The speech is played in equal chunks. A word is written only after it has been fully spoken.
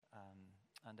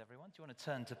And everyone, do you want to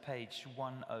turn to page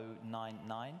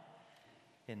 1099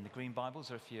 in the Green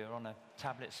Bibles, or if you're on a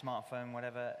tablet, smartphone,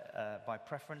 whatever, by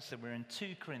preference. So we're in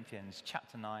 2 Corinthians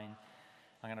chapter 9.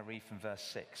 I'm going to read from verse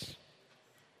 6.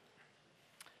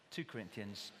 2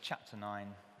 Corinthians chapter 9,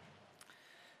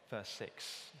 verse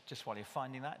 6. Just while you're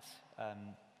finding that, a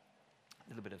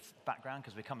little bit of background,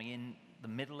 because we're coming in the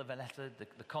middle of a letter.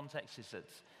 The context is that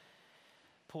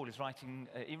Paul is writing,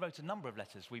 he wrote a number of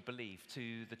letters, we believe,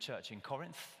 to the church in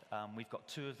Corinth. We've got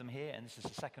 2 of them here, and this is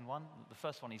the second one. The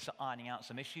first one, he's ironing out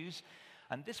some issues.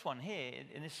 And this one here,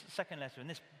 in this second letter, in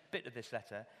this bit of this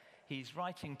letter, he's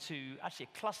writing to actually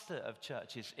a cluster of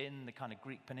churches in the kind of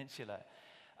Greek peninsula,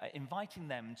 inviting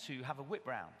them to have a whip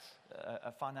round,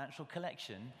 a financial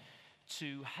collection,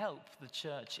 to help the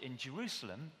church in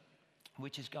Jerusalem,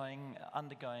 which is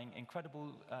undergoing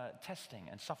incredible testing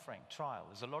and suffering, trial.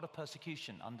 There's a lot of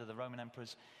persecution under the Roman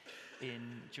emperors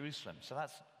in Jerusalem. So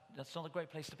that's not a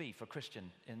great place to be for a Christian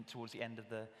towards the end of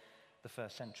the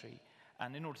first century.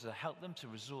 And in order to help them, to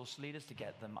resource leaders, to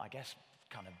get them, I guess,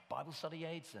 kind of Bible study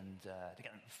aids and to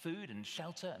get them food and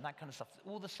shelter and that kind of stuff,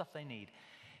 all the stuff they need,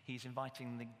 he's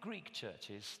inviting the Greek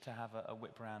churches to have a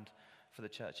whip round for the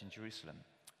church in Jerusalem.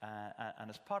 And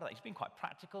as part of that, he's been quite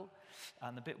practical,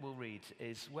 and the bit we'll read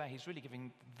is where he's really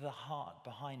giving the heart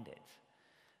behind it.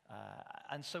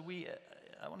 And so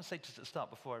I want to say just at the start,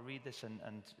 before I read this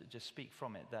and just speak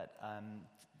from it, that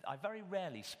I very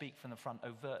rarely speak from the front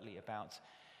overtly about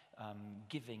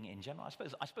giving in general.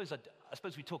 I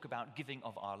suppose we talk about giving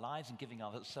of our lives and giving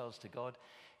ourselves to God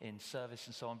in service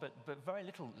and so on, but very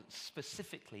little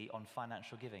specifically on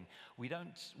financial giving. We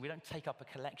don't take up a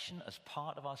collection as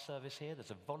part of our service here. There's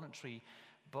a voluntary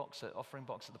box, an offering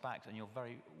box at the back, and you're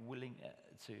very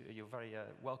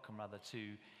welcome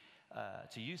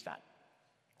to use that.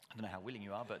 I don't know how willing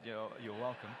you are, but you're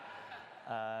welcome.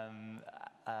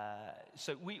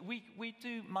 So we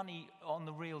do money on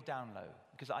the real down low,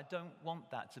 because I don't want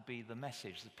that to be the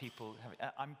message that people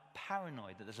have. I'm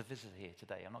paranoid that there's a visitor here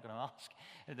today. I'm not going to ask.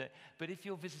 But if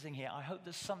you're visiting here, I hope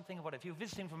there's something about it. If you're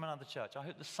visiting from another church, I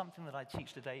hope there's something that I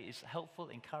teach today is helpful,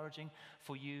 encouraging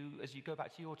for you as you go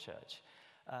back to your church.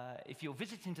 If you're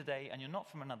visiting today and you're not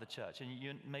from another church, and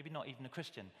you're maybe not even a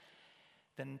Christian,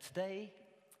 then today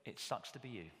it sucks to be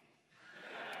you.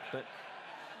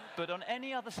 But on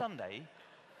any other Sunday,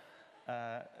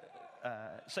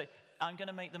 so I'm going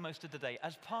to make the most of the day.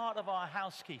 As part of our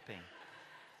housekeeping,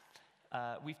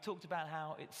 we've talked about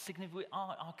how it's significant,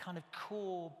 our kind of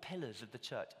core pillars of the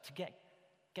church, to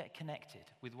get connected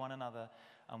with one another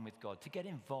and with God, to get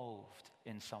involved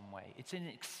in some way. It's in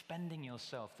expending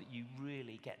yourself that you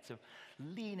really get to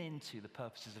lean into the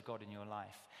purposes of God in your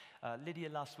life. Lydia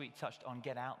last week touched on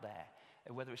get out there,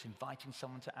 whether it's inviting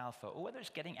someone to Alpha or whether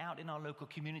it's getting out in our local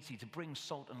community to bring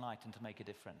salt and light and to make a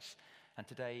difference. And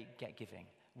today, get giving,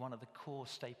 one of the core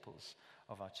staples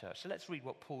of our church. So let's read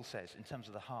what Paul says in terms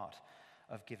of the heart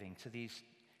of giving to these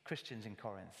Christians in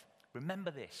Corinth.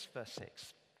 Remember this, verse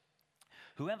 6.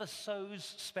 Whoever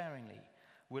sows sparingly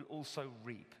will also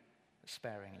reap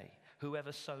sparingly.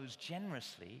 Whoever sows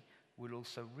generously will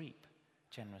also reap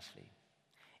generously.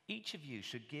 Each of you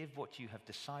should give what you have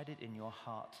decided in your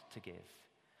heart to give,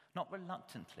 not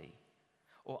reluctantly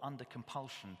or under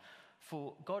compulsion,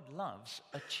 for God loves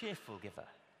a cheerful giver.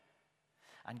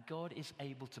 And God is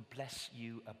able to bless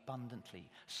you abundantly,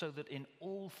 so that in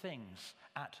all things,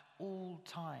 at all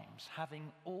times,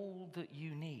 having all that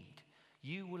you need,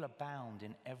 you will abound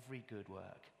in every good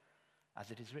work. As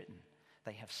it is written,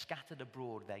 they have scattered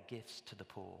abroad their gifts to the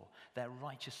poor. Their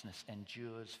righteousness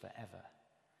endures forever.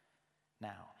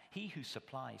 Now, he who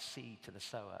supplies seed to the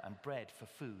sower and bread for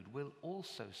food will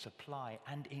also supply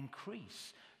and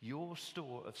increase your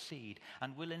store of seed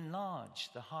and will enlarge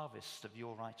the harvest of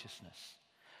your righteousness.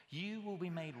 You will be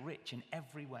made rich in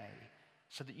every way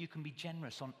so that you can be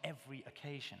generous on every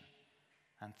occasion.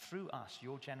 And through us,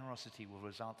 your generosity will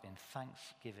result in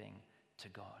thanksgiving to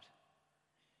God.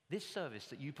 This service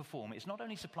that you perform is not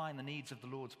only supplying the needs of the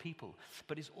Lord's people,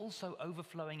 but is also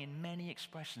overflowing in many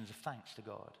expressions of thanks to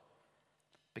God.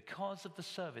 Because of the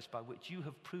service by which you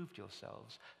have proved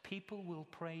yourselves, people will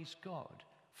praise God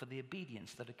for the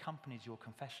obedience that accompanies your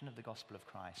confession of the gospel of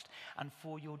Christ and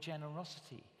for your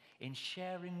generosity in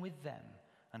sharing with them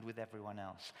and with everyone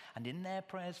else. And in their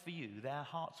prayers for you, their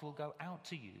hearts will go out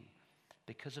to you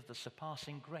because of the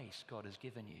surpassing grace God has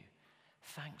given you.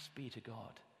 Thanks be to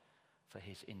God for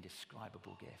his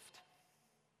indescribable gift.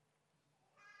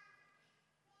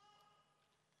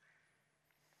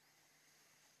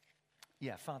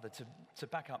 Yeah, Father, to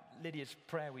back up Lydia's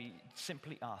prayer, we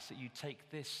simply ask that you take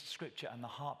this scripture and the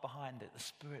heart behind it, the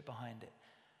spirit behind it,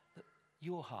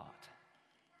 your heart,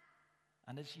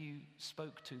 And as you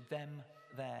spoke to them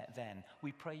there then,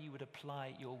 we pray you would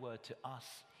apply your word to us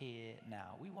here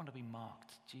now. We want to be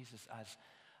marked, Jesus, as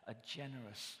a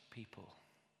generous people.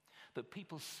 That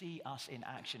people see us in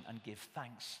action and give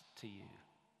thanks to you.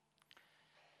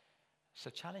 So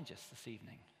challenge us this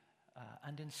evening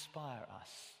and inspire us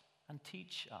and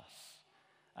teach us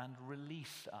and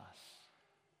release us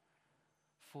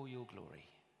for your glory.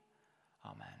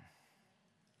 Amen.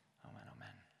 Amen, amen.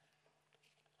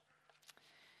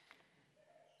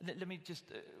 Let me just,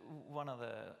 one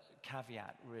other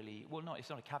caveat really. Well, no, it's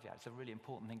not a caveat. It's a really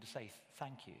important thing to say.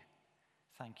 Thank you.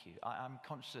 Thank you. I'm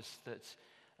conscious that,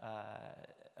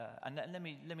 and let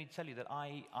me tell you that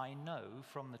I know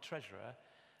from the treasurer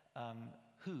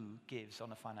who gives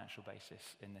on a financial basis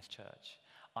in this church.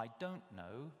 I don't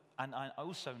know, and I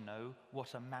also know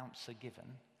what amounts are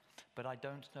given, but I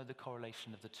don't know the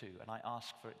correlation of the two, and I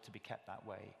ask for it to be kept that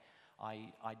way.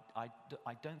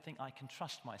 I don't think I can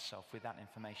trust myself with that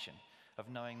information of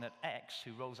knowing that X,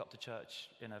 who rolls up to church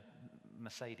in a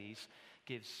Mercedes,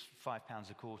 gives £5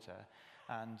 a quarter,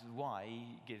 and Y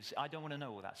gives. I don't want to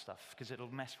know all that stuff because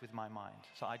it'll mess with my mind.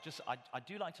 So I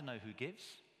do like to know who gives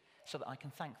so that I can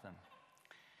thank them.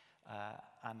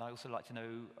 And I also like to know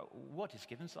what is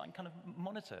given so I can kind of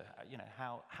monitor,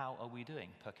 how are we doing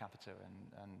per capita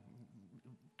and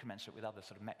commensurate with other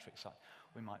sort of metrics that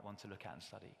we might want to look at and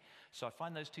study. So I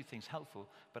find those two things helpful,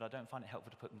 but I don't find it helpful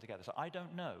to put them together. So I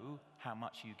don't know how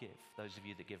much you give, those of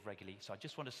you that give regularly. So I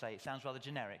just want to say, it sounds rather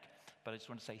generic, but I just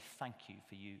want to say thank you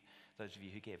for you, those of you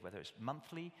who give, whether it's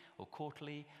monthly or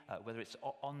quarterly, whether it's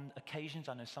on occasions.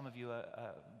 I know some of you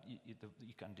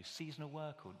you can do seasonal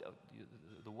work, or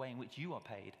the way in which you are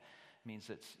paid means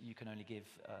that you can only give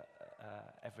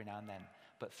every now and then.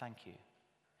 But thank you.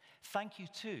 Thank you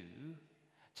too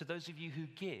to those of you who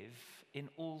give in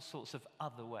all sorts of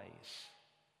other ways,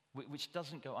 which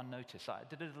doesn't go unnoticed. I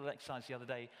did a little exercise the other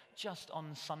day, just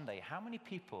on Sunday. How many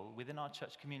people within our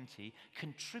church community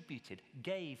contributed,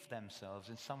 gave themselves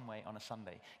in some way on a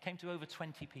Sunday? Came to over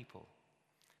 20 people.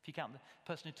 If you count the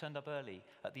person who turned up early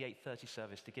at the 8:30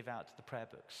 service to give out the prayer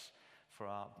books for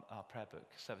our prayer book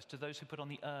service. To those who put on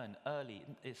the urn early,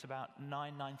 it's about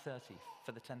 9:30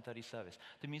 for the 10:30 service.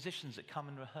 The musicians that come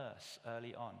and rehearse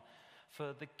early on.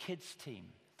 For the kids team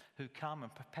who come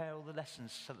and prepare all the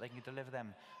lessons so that they can deliver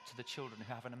them to the children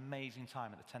who have an amazing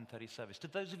time at the 10:30 service. To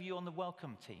those of you on the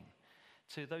welcome team,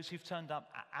 to those who've turned up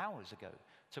hours ago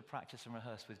to practice and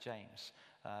rehearse with James,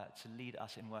 to lead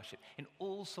us in worship in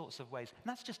all sorts of ways. And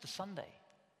that's just a Sunday.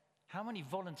 How many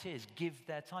volunteers give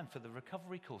their time for the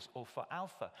recovery course or for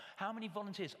Alpha? How many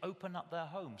volunteers open up their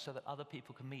home so that other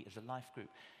people can meet as a life group?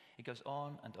 It goes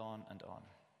on and on and on.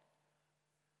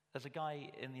 There's a guy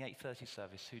in the 8:30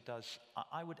 service who does,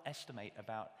 I would estimate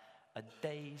about a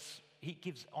day's, he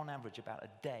gives on average about a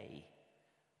day.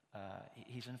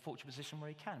 He's in a fortunate position where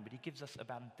he can, but he gives us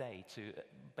about a day to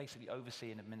basically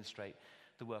oversee and administrate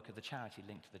the work of the charity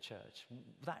linked to the church.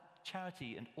 That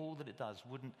charity and all that it does,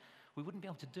 we wouldn't be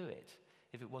able to do it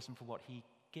if it wasn't for what he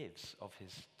gives of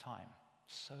his time.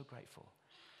 So grateful.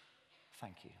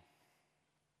 Thank you.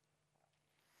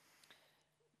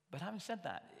 But having said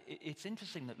that, it's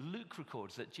interesting that Luke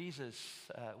records that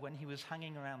Jesus, when he was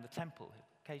hanging around the temple,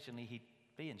 occasionally he'd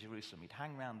be in Jerusalem, he'd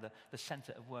hang around the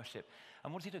center of worship.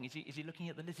 And what's he doing? Is he looking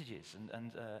at the liturgies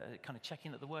and kind of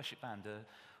checking that the worship band are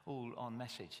all on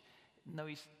message? No,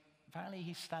 apparently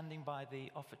he's standing by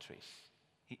the offertories.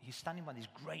 He's standing by these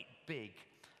great big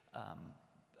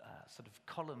sort of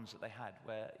columns that they had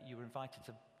where you were invited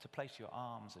to place your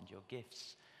alms and your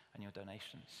gifts and your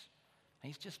donations. And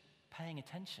he's just paying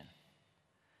attention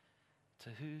to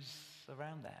who's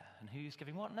around there and who's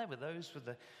giving what. And there were those with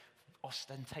the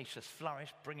ostentatious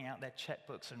flourish, bringing out their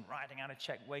checkbooks and writing out a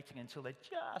check, waiting until they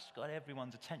just got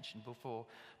everyone's attention before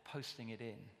posting it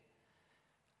in.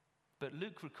 But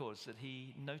Luke records that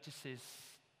he notices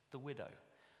the widow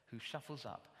who shuffles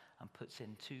up and puts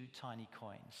in 2 tiny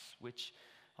coins, which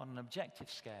on an objective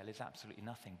scale is absolutely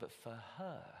nothing, but for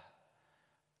her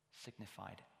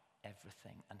signified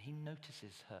everything. And he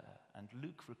notices her, and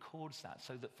Luke records that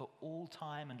so that for all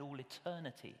time and all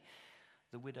eternity,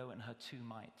 the widow and her 2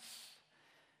 mites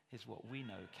is what we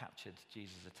know captured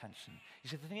Jesus' attention.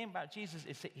 You see, the thing about Jesus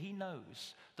is that he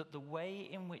knows that the way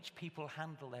in which people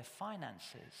handle their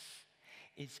finances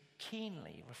is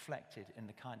keenly reflected in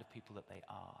the kind of people that they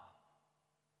are.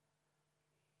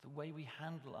 The way we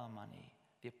handle our money,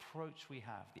 the approach we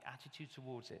have, the attitude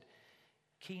towards it,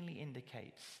 keenly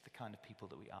indicates the kind of people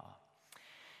that we are.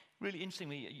 Really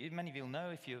interestingly, many of you will know,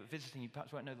 if you're visiting, you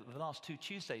perhaps won't know that the last 2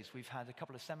 Tuesdays we've had a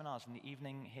couple of seminars in the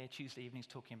evening here, Tuesday evenings,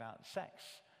 talking about sex,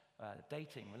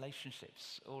 dating,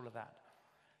 relationships, all of that.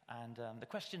 And the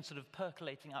question sort of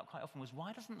percolating out quite often was,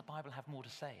 why doesn't the Bible have more to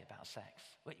say about sex?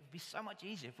 Well, it would be so much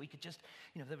easier if we could just,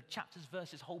 there were chapters,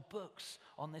 verses, whole books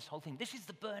on this whole thing. This is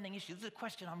the burning issue. This is the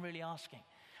question I'm really asking.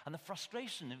 And the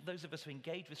frustration of those of us who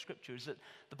engage with Scripture is that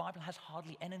the Bible has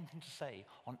hardly anything to say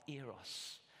on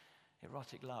eros,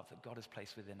 erotic love that God has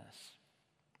placed within us.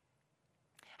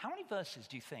 How many verses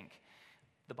do you think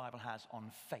the Bible has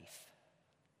on faith?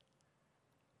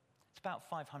 It's about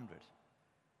 500.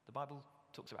 The Bible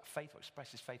talks about faith or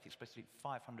expresses faith explicitly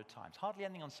 500 times. Hardly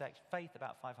anything on sex, faith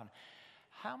about 500.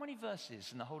 How many verses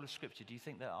in the whole of Scripture do you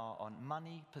think there are on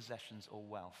money, possessions, or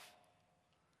wealth?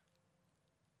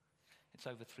 It's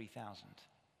over 3,000.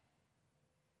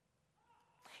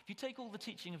 If you take all the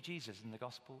teaching of Jesus in the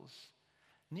Gospels,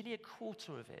 nearly a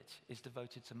quarter of it is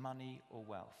devoted to money or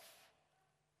wealth.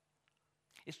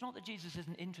 It's not that Jesus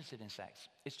isn't interested in sex.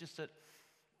 It's just that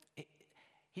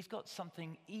he's got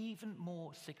something even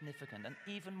more significant and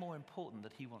even more important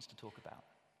that he wants to talk about.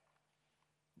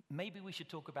 Maybe we should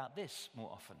talk about this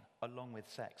more often, along with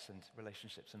sex and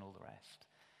relationships and all the rest.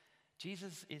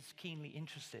 Jesus is keenly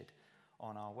interested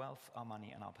on our wealth, our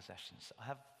money, and our possessions. I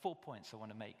have 4 points I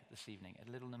want to make this evening.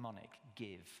 A little mnemonic,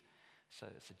 give. So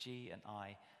it's a G, an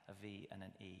I, a V, and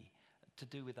an E, to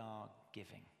do with our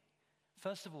giving.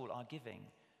 First of all, our giving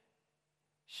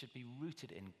should be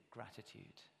rooted in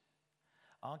gratitude.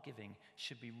 Our giving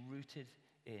should be rooted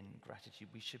in gratitude.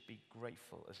 We should be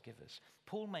grateful as givers.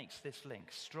 Paul makes this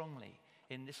link strongly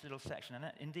in this little section, and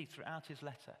indeed throughout his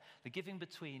letter.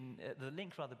 The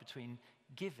link between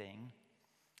giving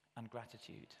and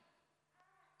gratitude.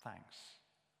 Thanks.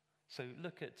 So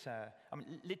look at,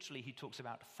 literally he talks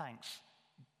about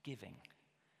thanksgiving.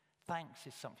 Thanks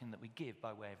is something that we give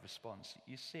by way of response.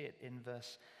 You see it in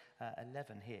verse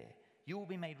 11 here. You will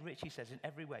be made rich, he says, in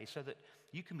every way, so that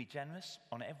you can be generous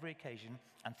on every occasion,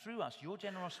 and through us, your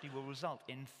generosity will result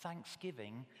in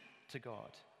thanksgiving to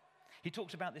God. He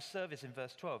talks about this service in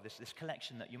verse 12, this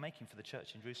collection that you're making for the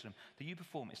church in Jerusalem, that you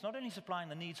perform. It's not only supplying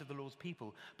the needs of the Lord's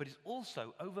people, but it's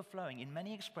also overflowing in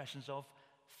many expressions of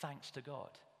thanks to God.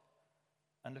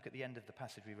 And look at the end of the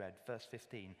passage we read, verse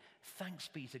 15. Thanks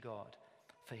be to God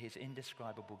for his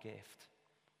indescribable gift.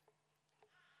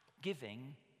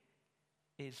 Giving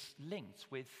is linked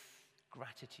with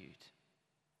gratitude.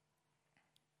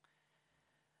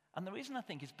 And the reason I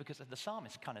think is because the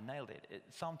psalmist kind of nailed it.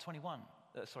 Psalm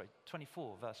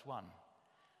 24, verse 1.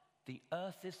 The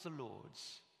earth is the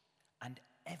Lord's and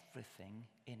everything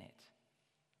in it.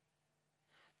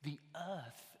 The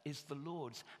earth is the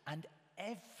Lord's and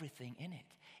everything in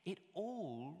it. It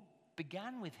all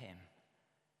began with him.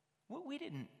 We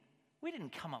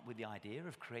didn't come up with the idea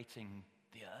of creating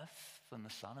the earth and the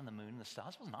sun and the moon and the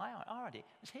stars. It wasn't our idea.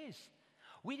 It was his.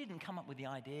 We didn't come up with the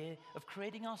idea of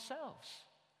creating ourselves.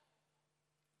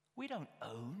 We don't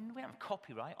have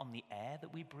copyright on the air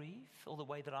that we breathe, or the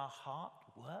way that our heart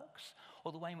works,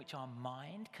 or the way in which our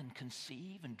mind can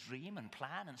conceive and dream and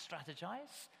plan and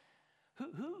strategize.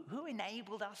 Who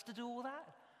enabled us to do all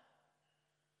that?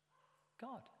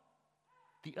 God.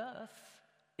 The earth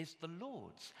is the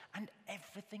Lord's and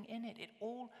everything in it. It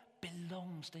all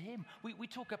belongs to him. We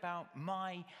talk about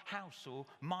my house or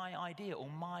my idea or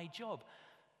my job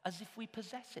as if we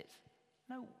possess it.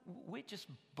 No, we're just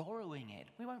borrowing it.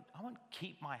 I won't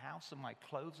keep my house and my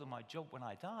clothes or my job when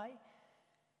I die.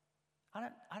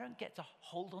 I don't get to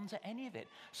hold on to any of it.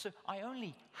 So I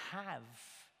only have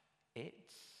it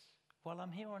while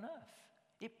I'm here on earth.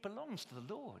 It belongs to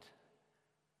the Lord.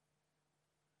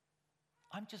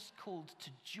 I'm just called to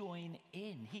join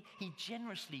in. He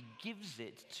generously gives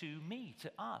it to me,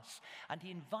 to us. And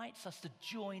he invites us to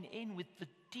join in with the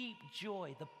deep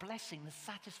joy, the blessing, the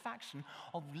satisfaction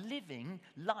of living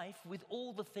life with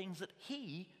all the things that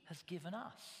he has given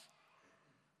us.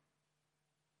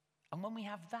 And when we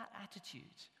have that attitude,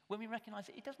 when we recognize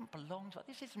that it doesn't belong to us,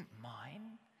 this isn't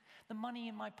mine. The money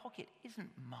in my pocket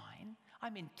isn't mine.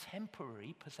 I'm in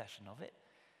temporary possession of it.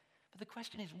 But the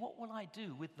question is, what will I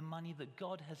do with the money that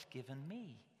God has given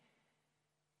me?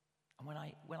 And when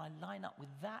I line up with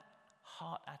that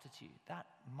heart attitude, that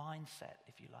mindset,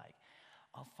 if you like,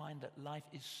 I'll find that life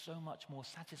is so much more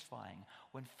satisfying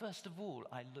when, first of all,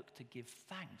 I look to give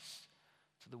thanks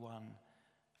to the one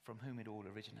from whom it all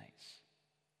originates.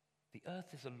 The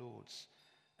earth is the Lord's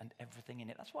and everything in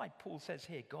it. That's why Paul says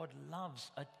here, God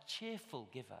loves a cheerful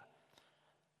giver,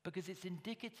 because it's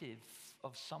indicative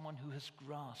of someone who has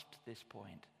grasped this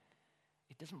point.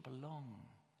 It doesn't belong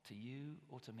to you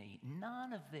or to me.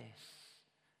 None of this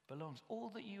belongs. All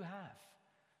that you have,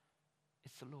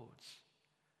 it's the Lord's.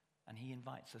 And he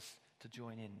invites us to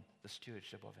join in the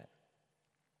stewardship of it.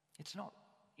 It's not,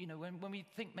 when we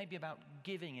think maybe about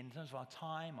giving in terms of our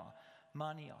time, our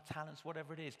money, our talents,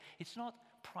 whatever it is, it's not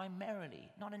primarily,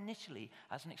 not initially,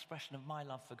 as an expression of my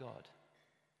love for God.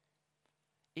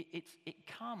 It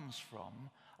comes from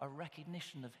a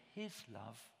recognition of his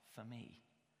love for me.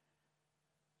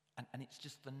 And it's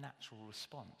just the natural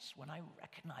response. When I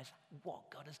recognize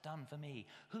what God has done for me,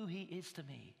 who he is to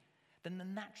me, then the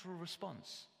natural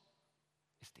response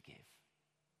is to give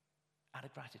out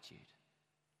of gratitude.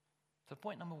 So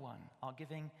point number one, our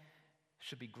giving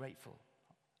should be grateful,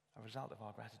 a result of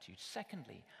our gratitude.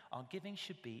 Secondly, our giving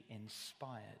should be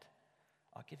inspired.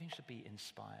 Our giving should be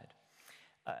inspired.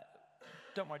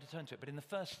 Don't worry to turn to it, but in the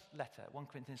first letter, 1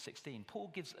 Corinthians 16, Paul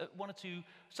gives one or two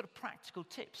sort of practical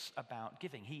tips about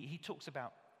giving. He talks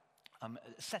about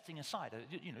setting aside,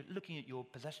 looking at your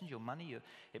possessions, your money.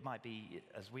 It might be,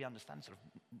 as we understand, sort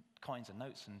of coins and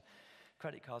notes and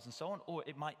credit cards and so on, or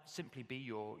it might simply be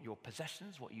your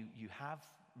possessions, what you have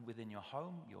within your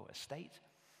home, your estate,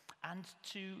 and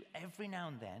to every now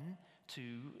and then, to,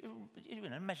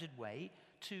 in a measured way,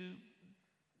 to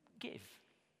give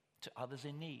to others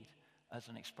in need, as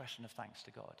an expression of thanks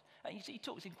to God. And you see, he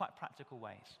talks in quite practical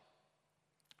ways.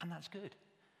 And that's good.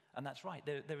 And that's right.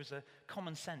 There is a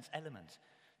common sense element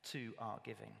to our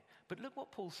giving. But look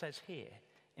what Paul says here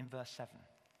in verse 7.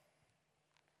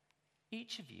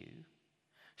 Each of you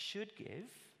should give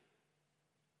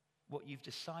what you've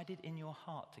decided in your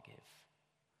heart to give.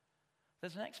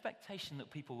 There's an expectation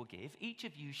that people will give. Each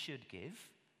of you should give.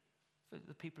 For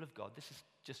the people of God, this is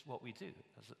just what we do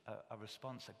as a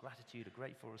response, a gratitude, a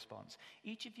grateful response.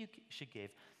 Each of you should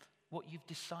give what you've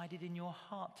decided in your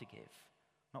heart to give,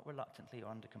 not reluctantly or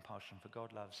under compulsion, for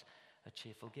God loves a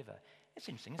cheerful giver. It's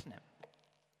interesting, isn't it?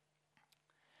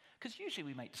 Because usually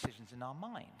we make decisions in our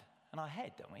mind and our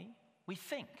head, don't we? We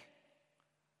think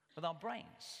with our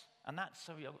brains, and that's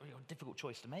a difficult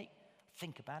choice to make.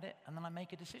 Think about it, and then I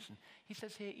make a decision. He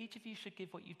says here, each of you should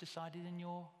give what you've decided in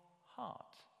your heart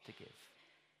to give.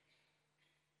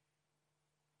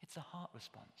 It's a heart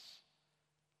response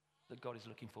that God is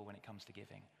looking for when it comes to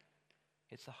giving.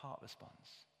 It's a heart response.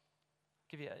 I'll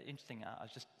give you an interesting, I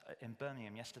was just in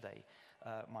Birmingham yesterday.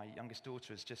 My youngest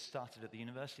daughter has just started at the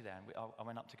university there, and I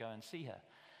went up to go and see her.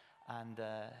 And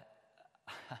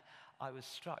I was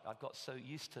struck. I got so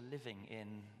used to living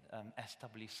in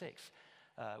SW6.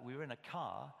 We were in a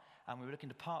car, and we were looking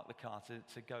to park the car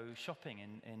to go shopping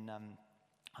in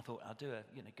I thought, I'll do a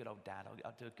good old dad.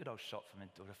 I'll do a good old shop for my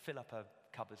daughter, fill up her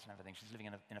cupboards and everything. She's living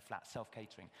in a flat,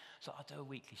 self-catering. So I'll do a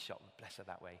weekly shop, bless her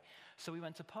that way. So we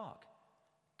went to park.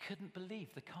 Couldn't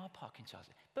believe the car parking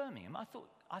charges. Birmingham, I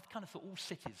kind of thought all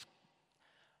cities.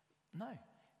 No.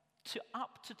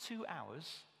 Up to 2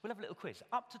 hours, we'll have a little quiz.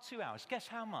 Up to 2 hours. Guess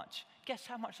how much? Guess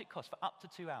how much it costs for up to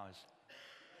 2 hours?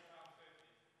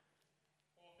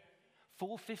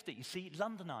 $4.50. You see,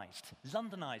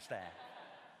 Londonized there.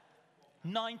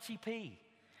 90p.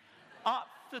 Up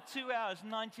for 2 hours,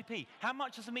 90p. How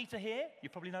much is a meter here? You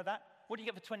probably know that. What do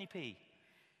you get for 20p?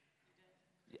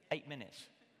 8 minutes,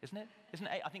 isn't it? Isn't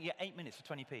it 8? I think you get 8 minutes for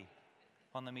 20p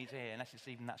on the meter here, unless it's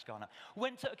even that's gone up. We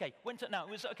went to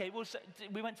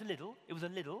Lidl. It was a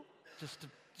Lidl, just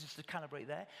to calibrate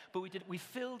there. But we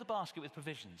filled a basket with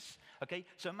provisions. Okay,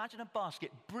 so imagine a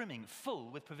basket brimming full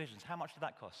with provisions. How much did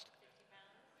that cost?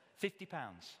 £50.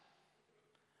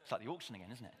 It's like the auction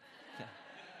again, isn't it?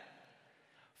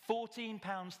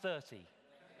 £14.30.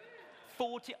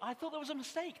 40. I thought there was a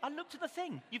mistake. I looked at the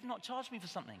thing. You've not charged me for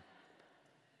something.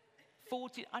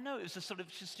 40. I know it was a sort of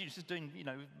just doing,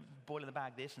 boil in the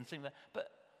bag this and thing that,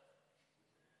 but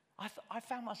I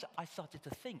found myself. I started to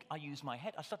think. I used my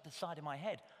head. I started to decide in my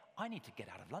head. I need to get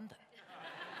out of London.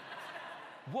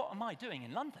 What am I doing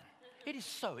in London? It is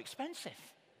so expensive.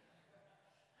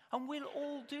 And we'll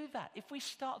all do that if we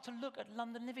start to look at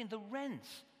London living, the rent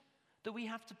that we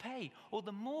have to pay, or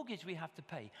the mortgage we have to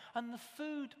pay, and the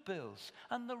food bills,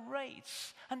 and the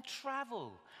rates, and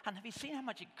travel. And have you seen how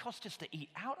much it costs just to eat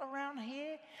out around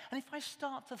here? And if I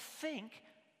start to think,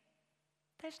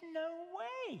 there's no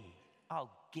way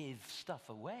I'll give stuff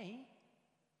away.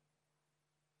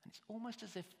 And it's almost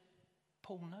as if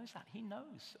Paul knows that. He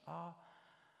knows our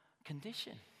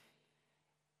condition.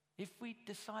 If we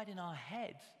decide in our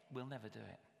head, we'll never do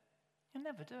it. You'll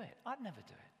never do it. I'd never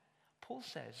do it. Paul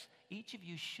says, each of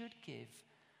you should give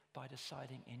by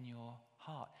deciding in your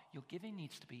heart. Your giving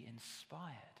needs to be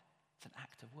inspired. It's an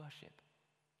act of worship.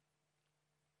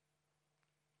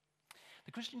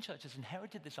 The Christian church has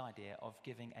inherited this idea of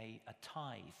giving a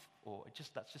tithe, or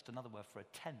that's just another word for a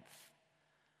tenth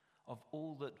of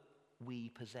all that we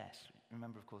possess.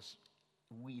 Remember, of course,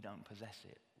 we don't possess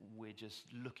it. We're just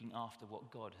looking after what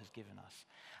God has given us.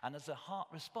 And as a heart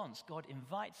response, God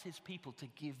invites his people to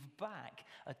give back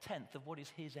a tenth of what is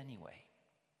his anyway.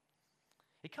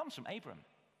 It comes from Abram,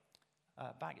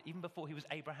 back even before he was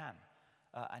Abraham.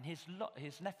 And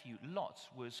his nephew Lot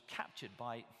was captured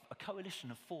by a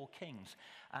coalition of 4 kings.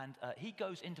 And he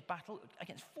goes into battle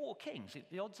against 4 kings.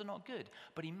 The odds are not good.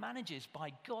 But he manages,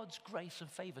 by God's grace and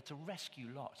favor, to rescue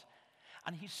Lot.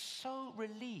 And he's so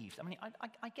relieved. I mean,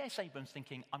 I guess Abram's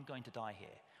thinking, I'm going to die here.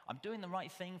 I'm doing the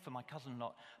right thing for my cousin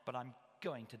Lot, but I'm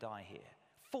going to die here.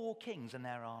 4 kings and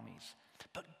their armies.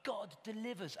 But God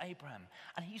delivers Abraham.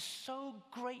 And he's so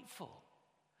grateful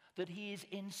that he is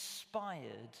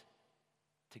inspired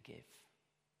to give.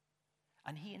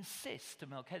 And he insists to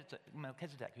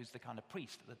Melchizedek, who's the kind of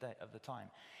priest of the time,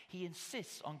 he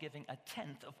insists on giving a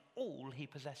tenth of all he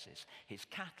possesses. His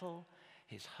cattle,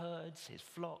 his herds, his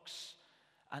flocks,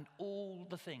 and all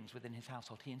the things within his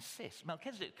household. He insists.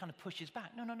 Melchizedek kind of pushes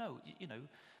back. No,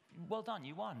 well done,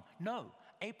 you won. No,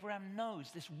 Abraham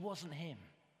knows this wasn't him.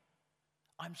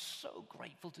 I'm so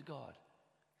grateful to God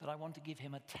that I want to give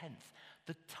him a tenth.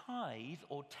 The tithe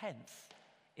or tenth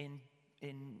in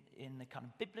the kind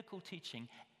of biblical teaching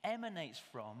emanates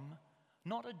from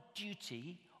not a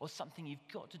duty or something you've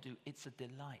got to do, it's a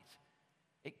delight.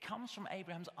 It comes from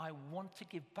Abraham's, I want to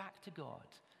give back to God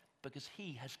because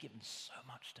he has given so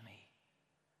much to me.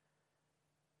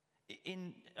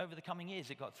 Over the coming years,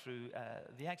 it got through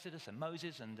the Exodus and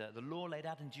Moses and the law laid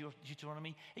out in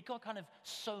Deuteronomy. It got kind of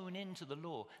sewn into the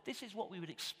law. This is what we would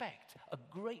expect a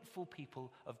grateful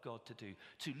people of God to do,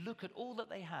 to look at all that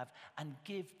they have and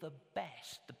give the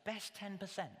best 10%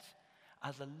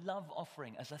 as a love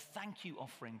offering, as a thank you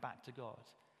offering back to God,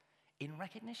 in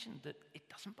recognition that it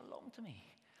doesn't belong to me.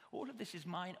 All of this is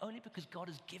mine only because God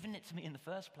has given it to me in the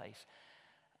first place.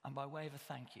 And by way of a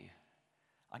thank you,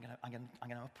 I'm going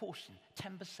to apportion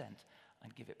 10%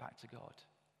 and give it back to God.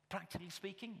 Practically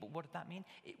speaking, but what did that mean?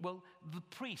 Well, the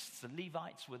priests, the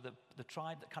Levites, were the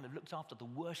tribe that kind of looked after the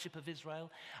worship of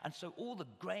Israel. And so all the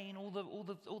grain, all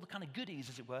the kind of goodies,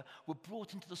 as it were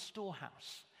brought into the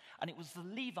storehouse. And it was the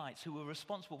Levites who were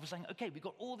responsible for saying, okay, we've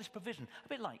got all this provision. A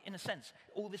bit like, in a sense,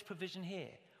 all this provision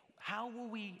here. How will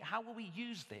we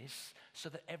use this so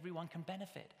that everyone can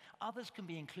benefit? Others can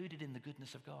be included in the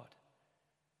goodness of God.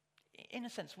 In a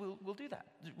sense, we'll do that.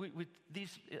 With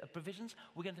these provisions,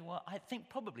 we're going to think, well, I think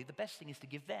probably the best thing is to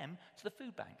give them to the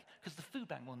food bank, because the food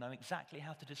bank will know exactly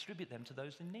how to distribute them to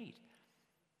those in need.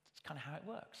 It's kind of how it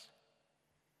works.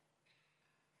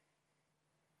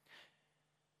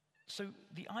 So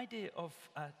the idea of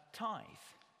tithe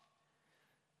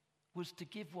was to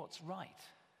give what's right,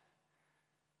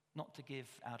 not to give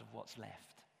out of what's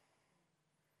left.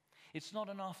 It's not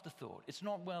an afterthought. It's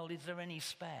not, well, is there any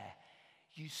spare?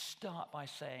 You start by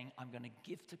saying, I'm going to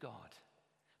give to God.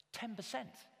 10%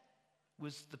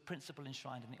 was the principle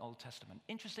enshrined in the Old Testament.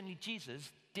 Interestingly,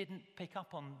 Jesus didn't pick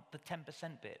up on the 10%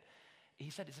 bit. He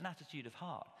said it's an attitude of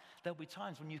heart. There'll be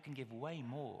times when you can give way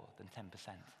more than 10%.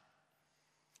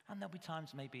 And there'll be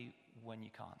times maybe when you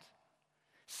can't.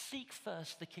 Seek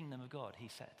first the kingdom of God, he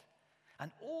said.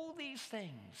 And all these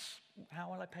things,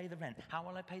 how will I pay the rent? How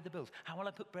will I pay the bills? How will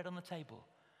I put bread on the table?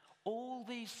 All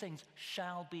these things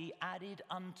shall be added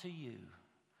unto you.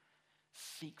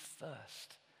 Seek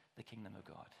first the kingdom of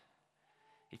God.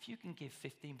 If you can give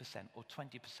 15% or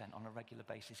 20% on a regular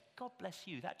basis, God bless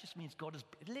you. That just means God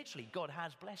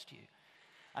has blessed you.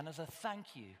 And as a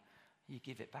thank you, you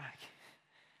give it back.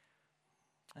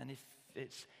 And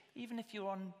even if you're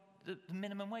on the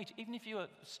minimum wage, even if you're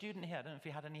a student here, I don't know if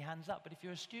you had any hands up, but if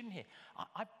you're a student here,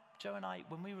 Joe and I,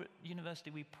 when we were at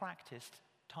university, we practiced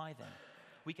tithing.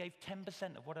 We gave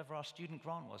 10% of whatever our student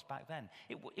grant was back then.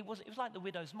 It was like the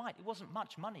widow's mite. It wasn't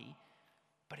much money,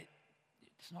 but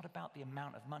it's not about the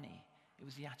amount of money. It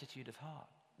was the attitude of heart.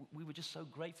 We were just so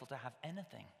grateful to have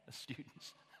anything as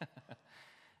students.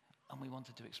 And we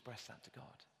wanted to express that to God.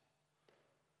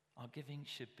 Our giving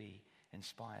should be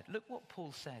inspired. Look what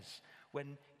Paul says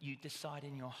when you decide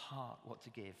in your heart what to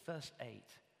give. Verse 8.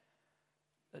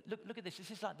 Look at this.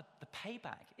 This is like the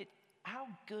payback. How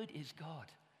good is God?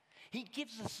 He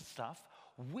gives us stuff,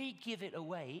 we give it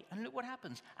away, and look what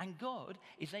happens. And God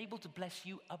is able to bless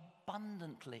you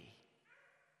abundantly.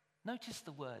 Notice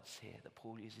the words here that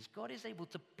Paul uses. God is able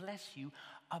to bless you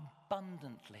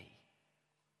abundantly.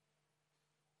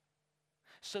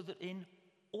 So that in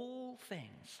all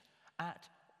things, at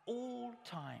all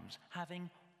times, having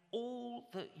all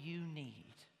that you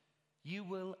need, you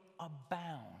will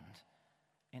abound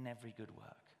in every good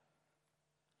work.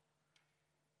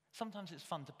 Sometimes it's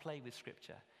fun to play with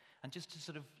Scripture and just to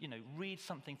sort of, read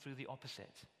something through the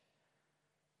opposite.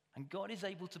 And God is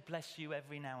able to bless you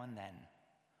every now and then.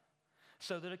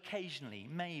 So that occasionally,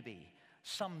 maybe,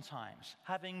 sometimes,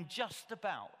 having just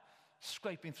about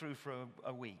scraping through for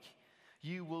a week,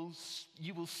 you will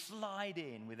slide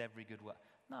in with every good work.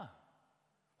 No.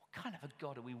 What kind of a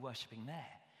God are we worshiping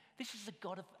there? This is a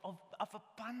God of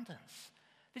abundance.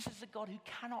 This is a God who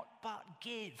cannot but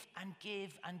give and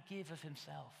give and give of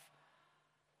himself.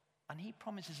 And he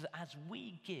promises that as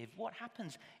we give, what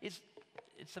happens is,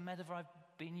 it's a metaphor I've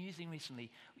been using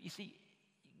recently. You see,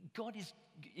 God is,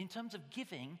 in terms of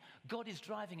giving, God is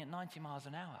driving at 90 miles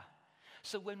an hour.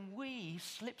 So when we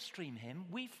slipstream him,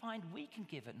 we find we can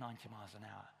give at 90 miles an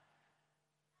hour.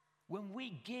 When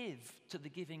we give to the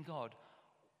giving God,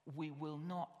 we will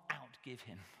not outgive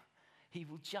him. He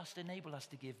will just enable us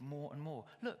to give more and more.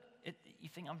 Look, you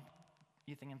think I'm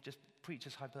just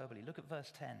preacher's hyperbole. Look at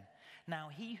verse 10. Now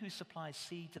he who supplies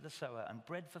seed to the sower and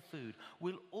bread for food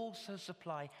will also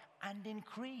supply and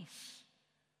increase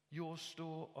your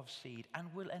store of seed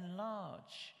and will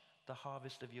enlarge the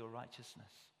harvest of your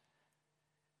righteousness.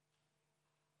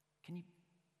 Can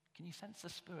you sense the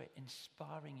Spirit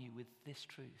inspiring you with this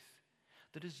truth?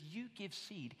 That as you give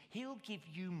seed, he'll give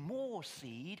you more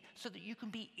seed so that you can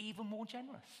be even more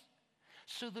generous.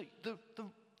 So that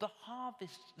the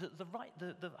harvest,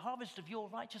 the harvest of your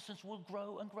righteousness will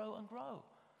grow and grow and grow.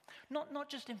 Not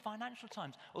just in financial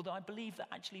times, although I believe that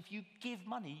actually if you give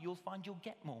money, you'll find you'll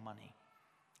get more money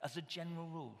as a general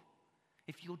rule.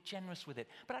 If you're generous with it.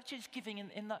 But actually it's giving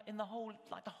in the whole,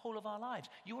 like the whole of our lives.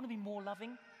 You want to be more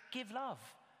loving? Give love.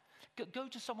 Go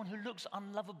to someone who looks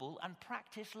unlovable and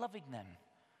practice loving them.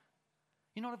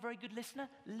 You're not a very good listener?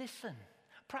 Listen.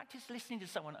 Practice listening to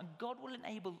someone and God will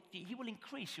he will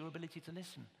increase your ability to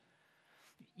listen.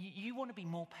 You want to be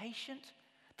more patient?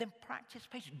 Then practice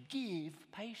patience. Give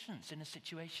patience in a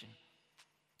situation.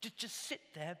 Just sit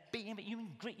there, you can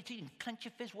grit your teeth and clench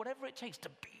your fist, whatever it takes to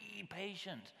be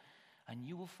patient. And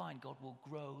you will find God will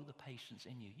grow the patience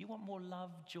in you. You want more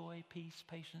love, joy, peace,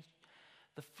 patience,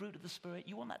 the fruit of the Spirit.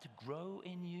 You want that to grow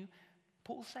in you.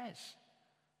 Paul says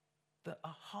that a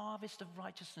harvest of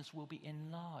righteousness will be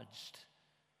enlarged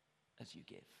as you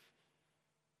give.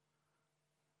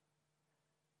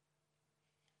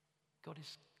 God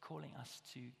is calling us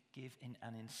to give in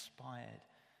an inspired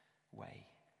way,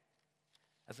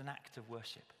 as an act of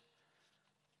worship.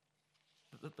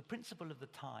 The principle of the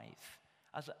tithe,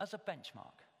 as a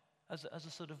benchmark, as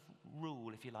a sort of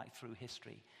rule, if you like, through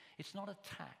history, it's not a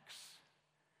tax.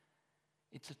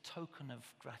 It's a token of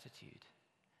gratitude.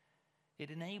 It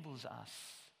enables us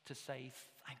to say,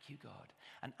 thank you, God.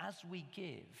 And as we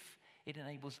give, it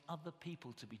enables other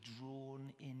people to be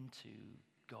drawn into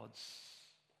God's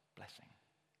blessing.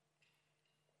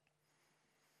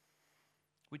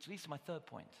 Which leads to my third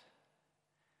point.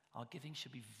 Our giving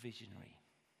should be visionary.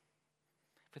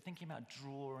 If we're thinking about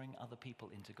drawing other people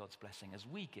into God's blessing, as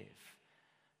we give,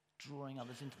 drawing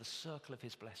others into the circle of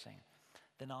his blessing,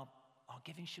 then our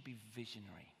giving should be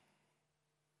visionary.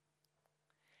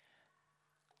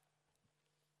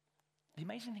 The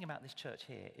amazing thing about this church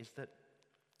here is that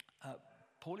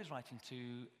Paul is writing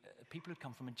to people who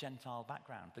come from a Gentile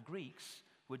background. The Greeks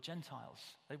were Gentiles.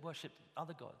 They worshipped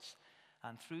other gods.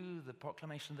 And through the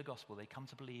proclamation of the gospel, they come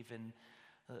to believe in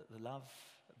the love,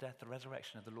 death, the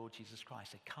resurrection of the Lord Jesus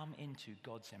Christ. They come into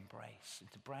God's embrace,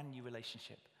 into brand new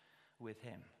relationship with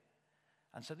him.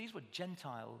 And so these were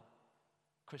Gentile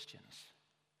Christians.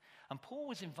 And Paul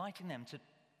was inviting them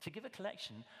to give a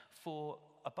collection for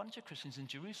a bunch of Christians in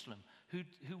Jerusalem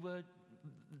who were,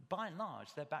 by and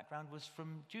large, their background was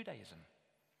from Judaism.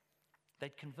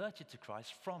 They'd converted to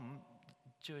Christ from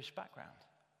Jewish background.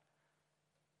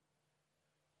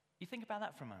 You think about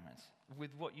that for a moment,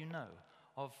 with what you know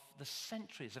of the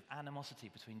centuries of animosity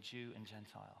between Jew and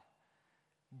Gentile,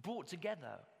 brought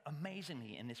together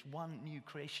amazingly in this one new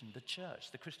creation, the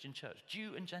church, the Christian church,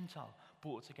 Jew and Gentile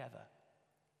brought together.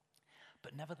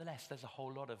 But nevertheless, there's a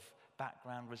whole lot of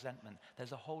background resentment.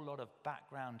 There's a whole lot of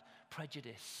background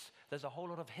prejudice. There's a whole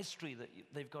lot of history that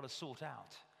they've got to sort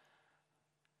out.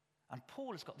 And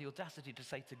Paul has got the audacity to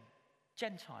say to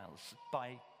Gentiles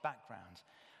by background,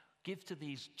 give to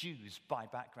these Jews by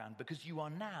background because you are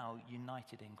now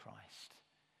united in Christ.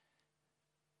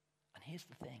 And here's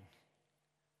the thing.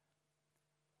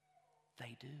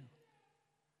 They do.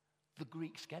 The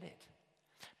Greeks get it.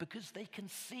 Because they can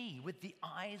see with the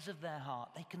eyes of their heart,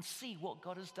 they can see what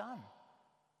God has done.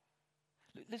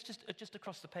 Let's just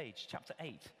across the page, chapter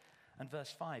 8 and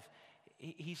verse 5.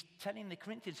 He's telling the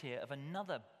Corinthians here of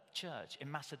another church in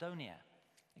Macedonia,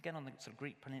 again on the sort of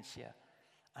Greek peninsula.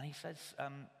 And he says,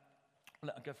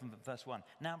 I'll go from verse 1.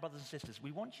 Now, brothers and sisters,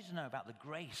 we want you to know about the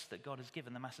grace that God has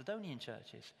given the Macedonian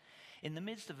churches. In the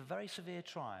midst of a very severe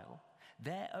trial,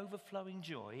 their overflowing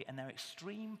joy and their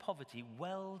extreme poverty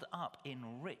welled up in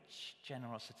rich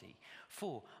generosity.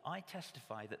 For I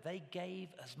testify that they gave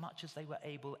as much as they were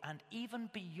able, and even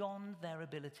beyond their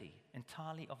ability,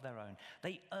 entirely of their own.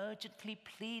 They urgently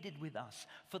pleaded with us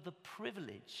for the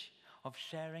privilege of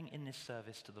sharing in this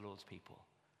service to the Lord's people.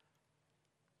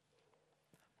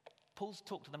 Paul's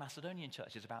talked to the Macedonian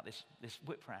churches about this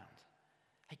whip round.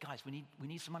 Hey guys, we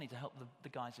need some money to help the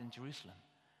guys in Jerusalem.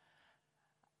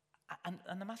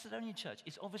 And the Macedonian church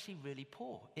is obviously really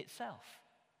poor itself.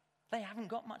 They haven't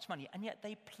got much money, and yet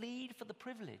they plead for the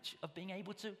privilege of being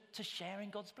able to share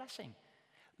in God's blessing.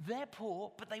 They're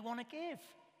poor, but they want to give.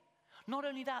 Not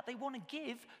only that, they want to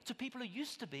give to people who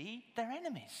used to be their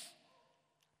enemies.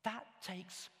 That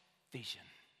takes vision.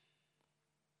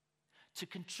 To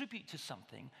contribute to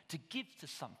something, to give to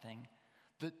something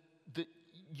that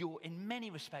you're, in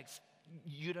many respects,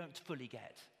 you don't fully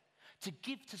get. To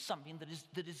give to something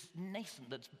that is nascent,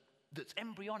 that's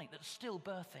embryonic, that's still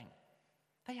birthing.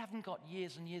 They haven't got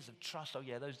years and years of trust. Oh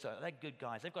yeah, they're good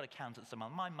guys. They've got accountants.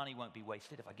 My money won't be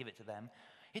wasted if I give it to them.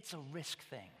 It's a risk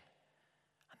thing.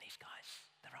 And these guys,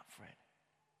 they're up for it.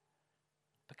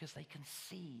 Because they can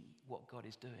see what God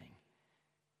is doing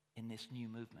in this new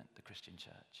movement, the Christian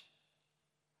church.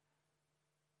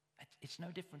 It's no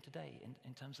different today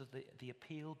in terms of the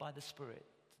appeal by the Spirit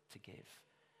to give.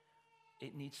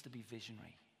 It needs to be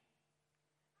visionary.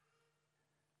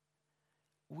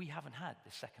 We haven't had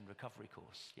the second recovery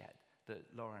course yet that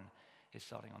Lauren is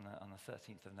starting on the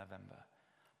 13th of November.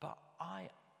 But I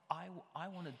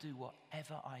want to do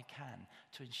whatever I can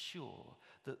to ensure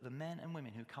that the men and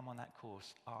women who come on that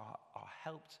course are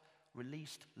helped,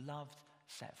 released, loved,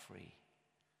 set free.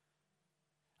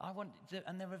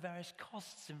 And there are various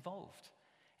costs involved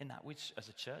in that, which as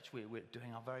a church we're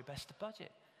doing our very best to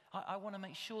budget. I want to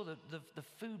make sure that the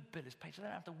food bill is paid, so they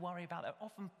don't have to worry about that.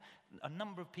 Often a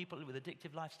number of people with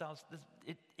addictive lifestyles,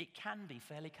 it can be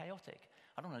fairly chaotic.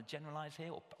 I don't want to generalize here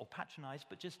or patronize,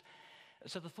 but just,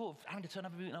 so the thought of having to turn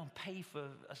up and pay for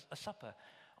a supper,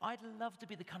 I'd love to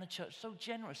be the kind of church so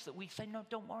generous that we say, no,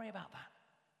 don't worry about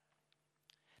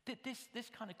that.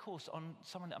 This kind of course on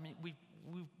someone, we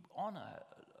honor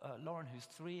Lauren, who's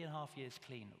 3.5 years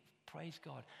clean. Praise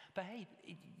God. But hey,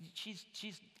 she's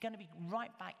going to be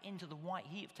right back into the white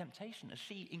heat of temptation as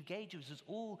she engages with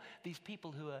all these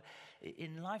people who are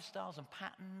in lifestyles and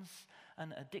patterns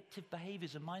and addictive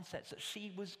behaviors and mindsets that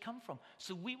she was come from.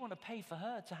 So we want to pay for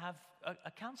her to have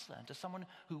a counselor and to someone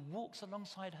who walks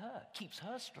alongside her, keeps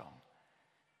her strong.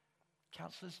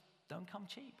 Counselors don't come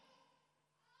cheap.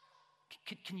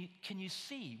 Can you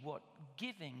see what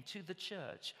giving to the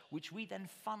church, which we then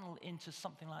funnel into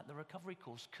something like the recovery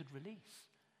course, could release?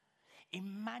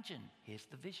 Imagine, here's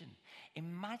the vision,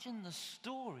 imagine the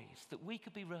stories that we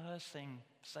could be rehearsing,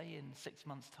 say in 6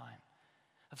 months' time,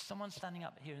 of someone standing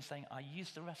up here and saying, I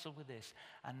used to wrestle with this,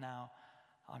 and now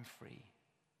I'm free.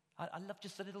 I love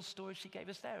just the little story she gave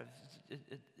us there of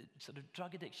sort of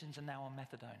drug addictions and now on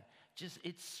methadone.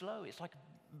 It's slow. It's like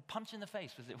a punch in the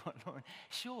face, was it what, Lauren?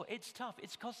 Sure, it's tough.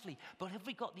 It's costly. But have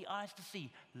we got the eyes to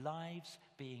see lives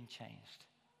being changed?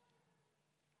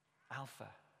 Alpha.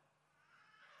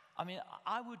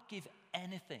 I would give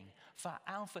anything for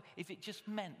Alpha if it just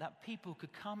meant that people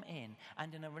could come in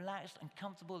and in a relaxed and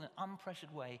comfortable and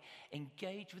unpressured way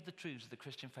engage with the truths of the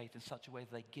Christian faith in such a way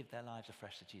that they give their lives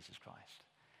afresh to Jesus Christ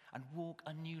and walk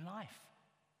a new life.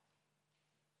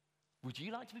 Would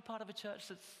you like to be part of a church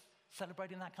that's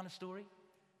celebrating that kind of story?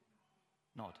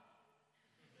 Nod.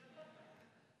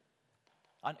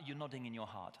 You're nodding in your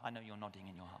heart. I know you're nodding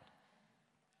in your heart.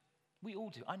 We all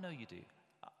do. I know you do.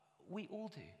 We all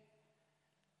do.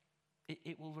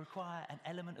 It will require an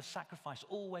element of sacrifice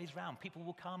always round. People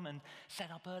will come and set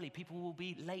up early. People will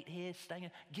be late here, staying,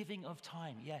 giving of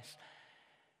time, yes.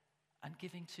 And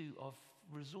giving too of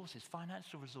resources,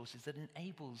 financial resources that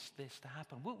enables this to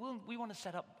happen. We want to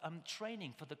set up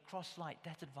training for the Crosslight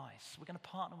Debt Advice. We're going to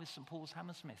partner with St. Paul's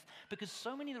Hammersmith because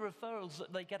so many of the referrals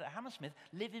that they get at Hammersmith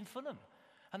live in Fulham.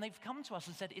 And they've come to us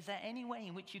and said, is there any way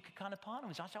in which you could kind of partner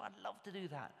with us? I said, I'd love to do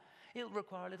that. It'll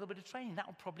require a little bit of training. That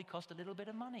will probably cost a little bit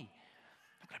of money.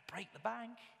 I'm going to break the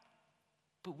bank.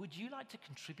 But would you like to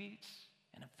contribute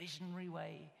in a visionary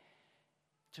way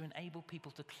to enable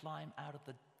people to climb out of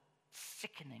the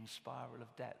sickening spiral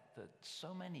of debt that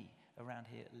so many around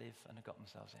here live and have got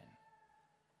themselves in?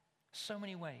 So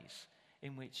many ways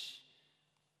in which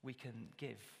we can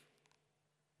give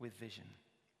with vision.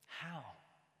 How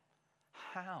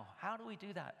do we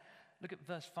do that? Look at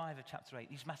verse 5 of chapter 8.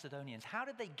 These Macedonians, how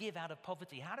did they give out of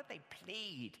poverty? How did they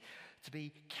plead to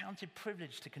be counted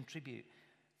privileged to contribute?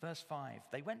 Verse 5,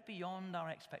 they went beyond our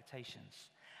expectations.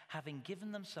 Having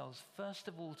given themselves first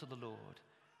of all to the Lord,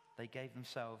 they gave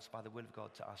themselves by the will of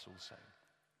God to us also.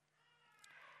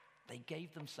 They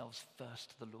gave themselves first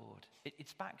to the Lord.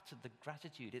 It's back to the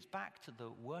gratitude. It's back to the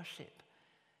worship.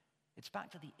 It's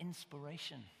back to the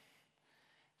inspiration,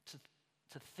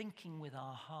 to thinking with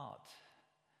our heart.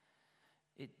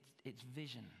 It's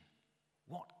vision.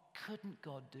 What couldn't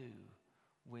God do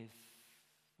with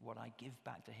what I give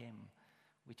back to him,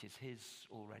 which is his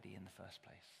already in the first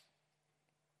place?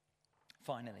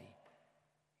 Finally,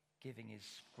 giving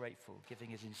is grateful,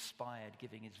 giving is inspired,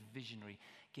 giving is visionary,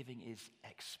 giving is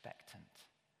expectant.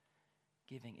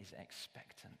 Giving is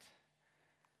expectant.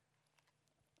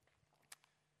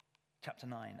 Chapter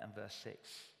 9 and verse 6,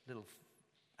 little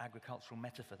agricultural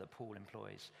metaphor that Paul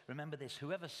employs. Remember this,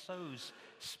 whoever sows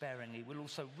sparingly will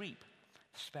also reap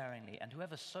sparingly, and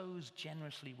whoever sows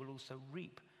generously will also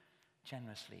reap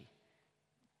generously.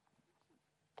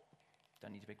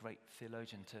 Don't need to be a great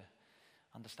theologian to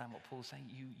understand what Paul's saying.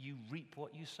 You reap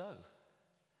what you sow.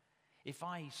 If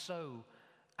I sow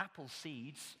apple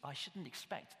seeds, I shouldn't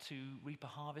expect to reap a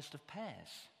harvest of pears.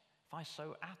 If I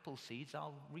sow apple seeds,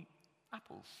 I'll reap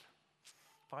apples.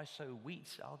 If I sow wheat,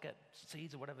 I'll get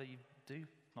seeds or whatever you do.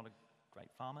 Not a great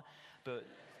farmer, but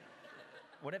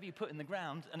whatever you put in the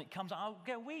ground and it comes out, I'll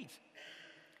get wheat.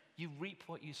 You reap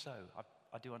what you sow.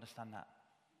 I do understand that.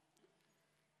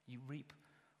 You reap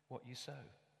what you sow.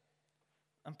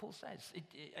 And Paul says,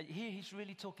 here he's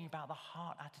really talking about the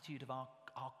heart attitude of our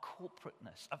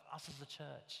corporateness, of us as a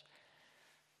church.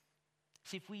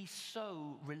 See, if we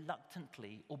sow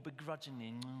reluctantly or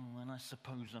begrudgingly, and I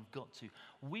suppose I've got to,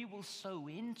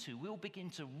 we'll begin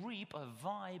to reap a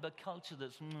vibe, a culture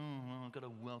that's, I've got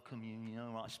to welcome you,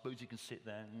 all right, I suppose you can sit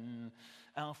there,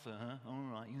 alpha, huh? All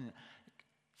right.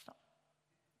 Stop.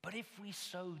 But if we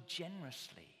sow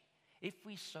generously, if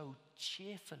we sow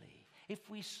cheerfully,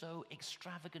 if we sow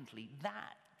extravagantly,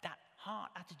 that heart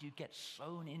attitude gets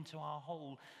sown into our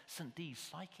whole St. D's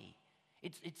psyche.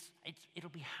 It'll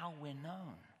be how we're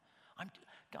known.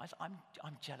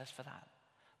 I'm jealous for that.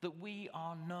 That we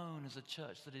are known as a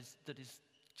church that is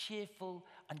cheerful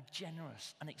and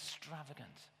generous and extravagant.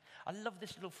 I love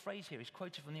this little phrase here. It's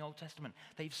quoted from the Old Testament.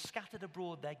 They've scattered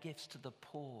abroad their gifts to the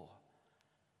poor.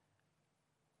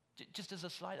 Just as a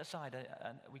slight aside,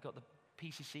 we got the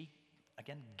PCC,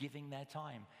 again, giving their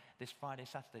time this Friday,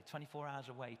 Saturday, 24 hours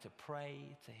away to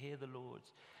pray, to hear the Lord,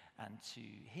 and to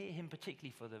hear him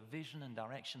particularly for the vision and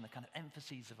direction, the kind of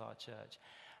emphases of our church.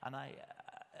 And I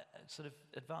sort of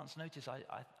advance notice, I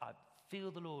feel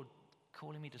the Lord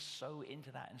calling me to sow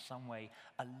into that in some way,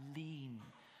 a lean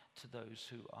to those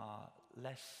who are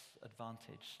less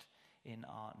advantaged in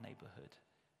our neighborhood.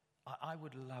 I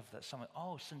would love that someone,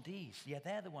 St. D's, yeah,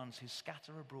 they're the ones who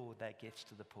scatter abroad their gifts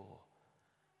to the poor.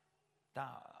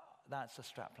 That's a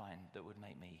strapline that would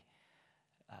make me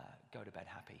go to bed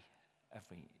happy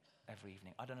every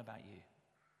evening. I don't know about you.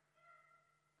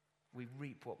 We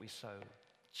reap what we sow.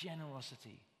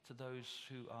 Generosity to those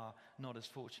who are not as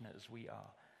fortunate as we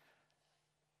are.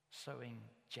 Sowing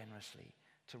generously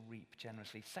to reap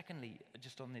generously. Secondly,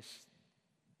 just on this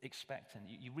expectant,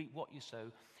 you reap what you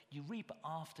sow. You reap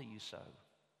after you sow.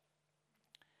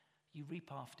 You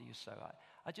reap after you sow.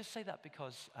 I just say that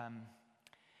because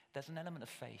there's an element of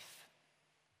faith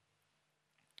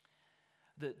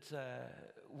that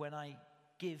when I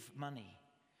give money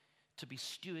to be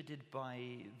stewarded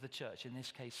by the church, in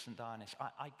this case St. Dionysus,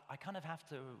 I kind of have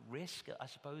to risk, I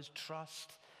suppose,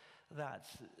 trust that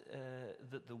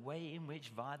the way in which,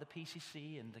 via the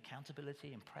PCC and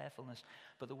accountability and prayerfulness,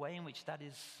 but the way in which that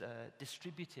is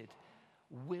distributed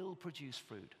will produce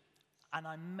fruit. And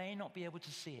I may not be able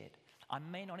to see it. I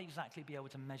may not exactly be able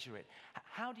to measure it.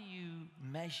 How do you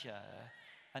measure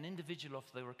an individual off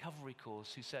the recovery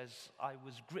course who says, I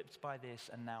was gripped by this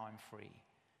and now I'm free?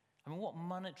 I mean, what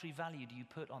monetary value do you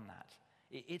put on that?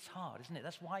 It's hard, isn't it?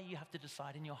 That's why you have to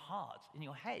decide in your heart, in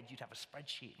your head. You'd have a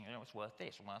spreadsheet, it's worth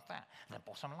this, worth that, and the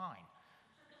bottom line.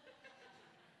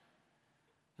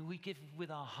 We give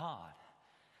with our heart.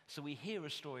 So we hear a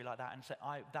story like that and say,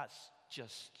 that's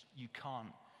just, you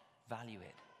can't value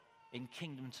it. In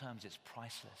kingdom terms, it's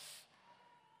priceless.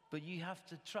 But you have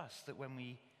to trust that when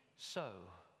we sow,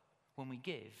 when we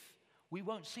give, we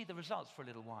won't see the results for a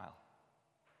little while.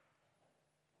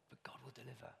 But God will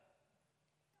deliver.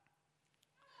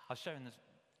 I was sharing this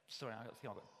story, I think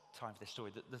I've got time for this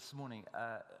story, this morning,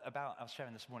 I was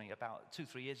sharing this morning about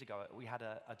 2-3 years ago, we had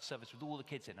a service with all the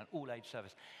kids in, an all-age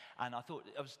service. And I thought,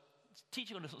 I was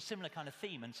teaching on a sort of similar kind of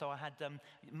theme, and so I had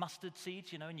mustard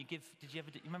seeds, and you you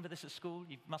remember this at school?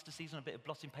 You mustard seeds on a bit of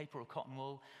blotting paper or cotton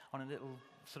wool on a little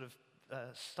sort of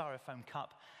styrofoam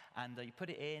cup, and you put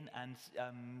it in, and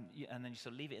then you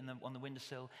sort of leave it on the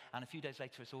windowsill, and a few days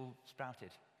later it's all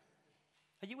sprouted.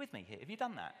 Are you with me here? Have you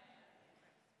done that?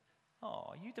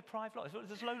 Oh, you deprived lot.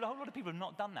 There's a whole lot of people who have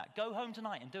not done that. Go home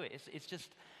tonight and do it.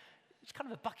 It's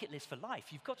kind of a bucket list for life.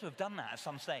 You've got to have done that at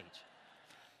some stage.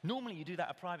 Normally you do that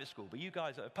at private school, but you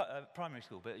guys at primary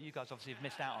school, but you guys obviously have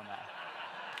missed out on that.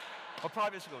 Or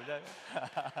private school,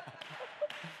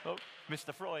 Oh,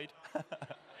 Mr. Freud.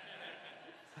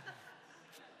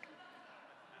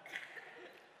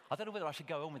 I don't know whether I should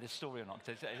go on with this story or not.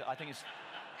 I think it's...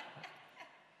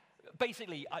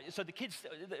 Basically, so the kids,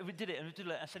 we did it,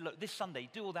 and I said, look, this Sunday,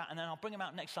 do all that, and then I'll bring them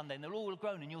out next Sunday, and they'll all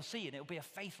grown, and you'll see, and it'll be a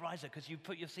faith riser, because you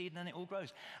put your seed, and then it all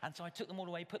grows. And so I took them all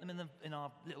away, put them in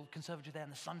our little conservatory there, in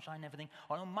the sunshine and everything.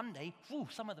 And on Monday,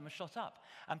 some of them are shot up.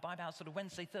 And by about sort of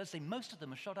Wednesday, Thursday, most of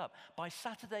them are shot up. By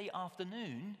Saturday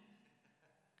afternoon,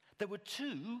 there were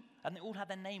 2, and they all had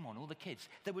their name on, all the kids.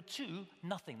 There were 2,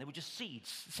 nothing. They were just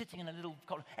seeds sitting in a little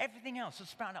column. Everything else had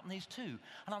sprouted up in these 2.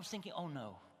 And I was thinking, oh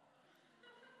no.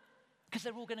 Because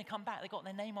they're all going to come back. They got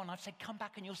their name on. I've said, come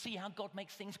back and you'll see how God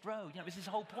makes things grow. It was his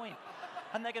whole point.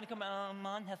 And they're going to come, oh,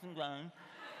 mine hasn't grown.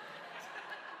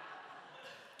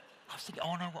 I was thinking,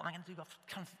 oh no, what am I going to do?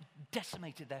 I've kind of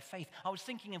decimated their faith. I was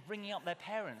thinking of ringing up their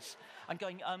parents and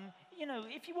going,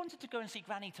 if you wanted to go and see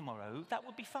Granny tomorrow, that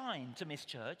would be fine to miss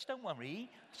church. Don't worry.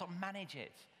 Sort of manage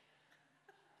it.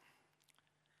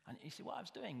 And you see, what I was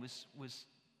doing was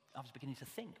I was beginning to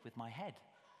think with my head.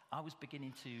 I was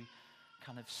beginning to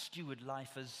kind of steward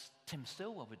life as Tim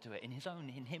Stillwell would do it, in his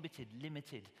own inhibited,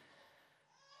 limited,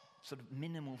 sort of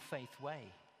minimal faith way.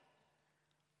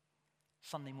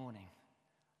 Sunday morning,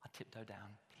 I tiptoe down.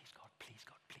 Please God, please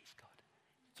God, please God.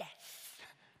 Yes,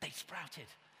 they sprouted.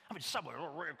 I mean, somewhere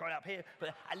going up here, but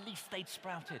at least they'd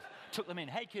sprouted. Took them in.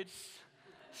 Hey kids,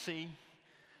 see,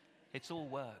 it's all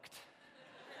worked.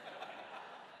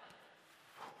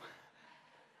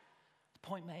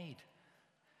 Point made.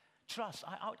 Trust.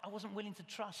 I wasn't willing to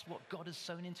trust what God has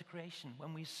sown into creation.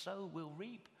 When we sow, we'll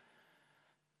reap.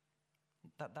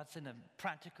 That's in a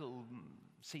practical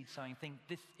seed sowing thing.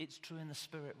 It's true in the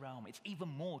spirit realm. It's even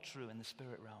more true in the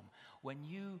spirit realm. When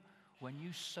you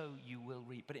sow, you will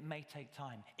reap. But it may take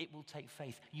time. It will take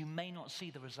faith. You may not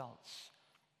see the results.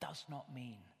 Does not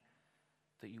mean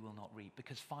that you will not reap.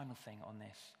 Because final thing on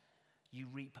this, you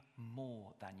reap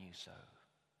more than you sow.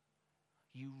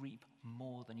 You reap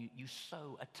more than you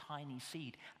sow a tiny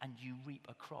seed and you reap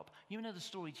a crop. You know the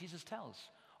story Jesus tells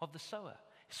of the sower.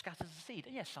 He scatters the seed.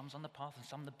 Yes, some's on the path and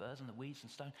some the birds and the weeds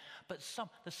and stone. But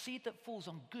the seed that falls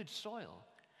on good soil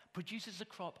produces a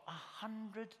crop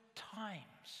 100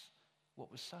 times what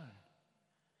was sown.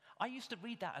 I used to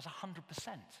read that as 100%.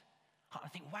 I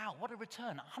think, wow, what a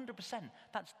return. 100%,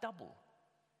 that's double.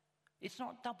 It's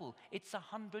not double, it's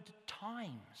 100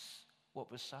 times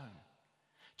what was sown.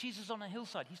 Jesus on a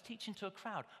hillside, he's teaching to a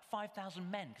crowd,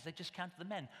 5,000 men, because they just counted the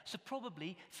men. So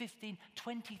probably 15,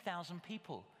 20,000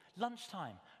 people.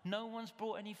 Lunchtime, no one's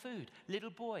brought any food. Little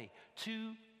boy,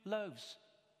 2 loaves,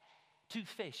 2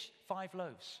 fish, 5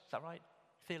 loaves. Is that right?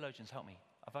 Theologians, help me.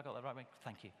 Have I got that right way?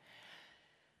 Thank you.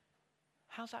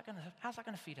 How's that going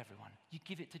to feed everyone? You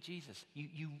give it to Jesus.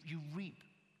 You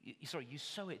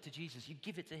sow it to Jesus. You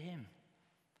give it to him.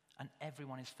 And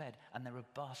everyone is fed, and there are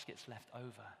baskets left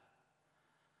over.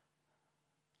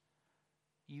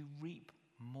 You reap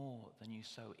more than you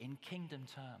sow. In kingdom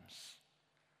terms,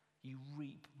 you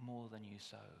reap more than you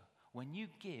sow. When you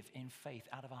give in faith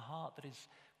out of a heart that is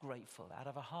grateful, out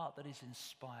of a heart that is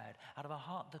inspired, out of a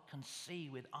heart that can see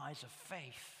with eyes of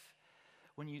faith,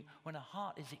 when a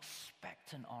heart is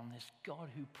expectant on this God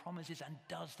who promises and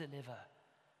does deliver,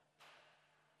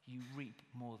 you reap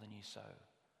more than you sow.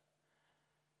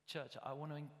 Church, I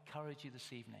want to encourage you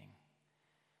this evening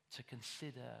to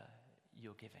consider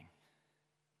your giving.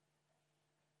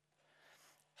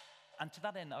 And to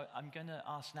that end, I'm going to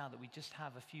ask now that we just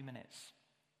have a few minutes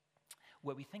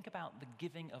where we think about the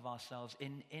giving of ourselves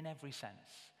in every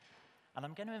sense. And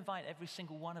I'm going to invite every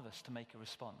single one of us to make a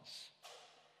response.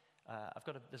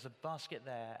 There's a basket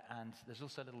there, and there's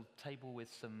also a little table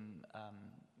with some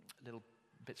little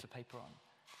bits of paper on.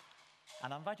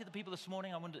 And I invited the people this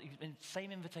morning,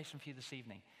 same invitation for you this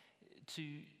evening,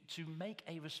 to make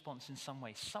a response in some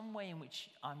way in which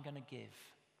I'm going to give.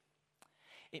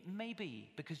 It may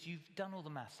be because you've done all the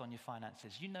maths on your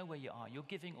finances. You know where you are. You're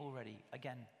giving already.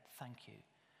 Again, thank you.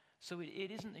 So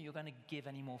it isn't that you're going to give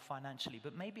any more financially,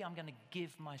 but maybe I'm going to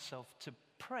give myself to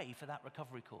pray for that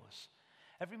recovery course.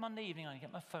 Every Monday evening, I'm going to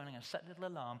get my phone, I'm going to set a little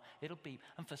alarm, it'll beep,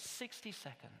 and for 60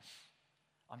 seconds,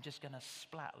 I'm just going to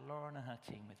splat Lauren and her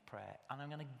team with prayer, and I'm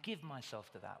going to give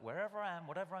myself to that, wherever I am,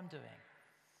 whatever I'm doing.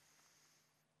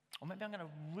 Or maybe I'm going to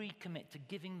recommit to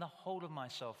giving the whole of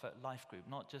myself at Life Group,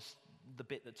 not just the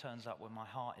bit that turns up when my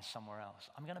heart is somewhere else.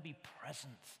 I'm going to be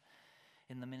present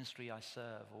in the ministry I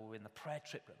serve or in the prayer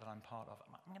triplet that I'm part of.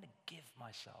 I'm going to give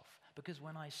myself, because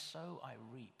when I sow, I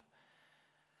reap.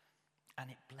 And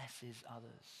it blesses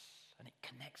others, and it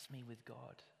connects me with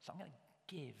God. So I'm going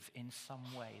to give in some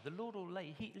way. The Lord will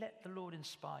let the Lord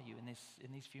inspire you in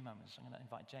these few moments. I'm going to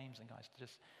invite James and guys to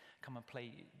just come and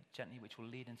play gently, which will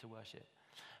lead into worship.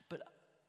 But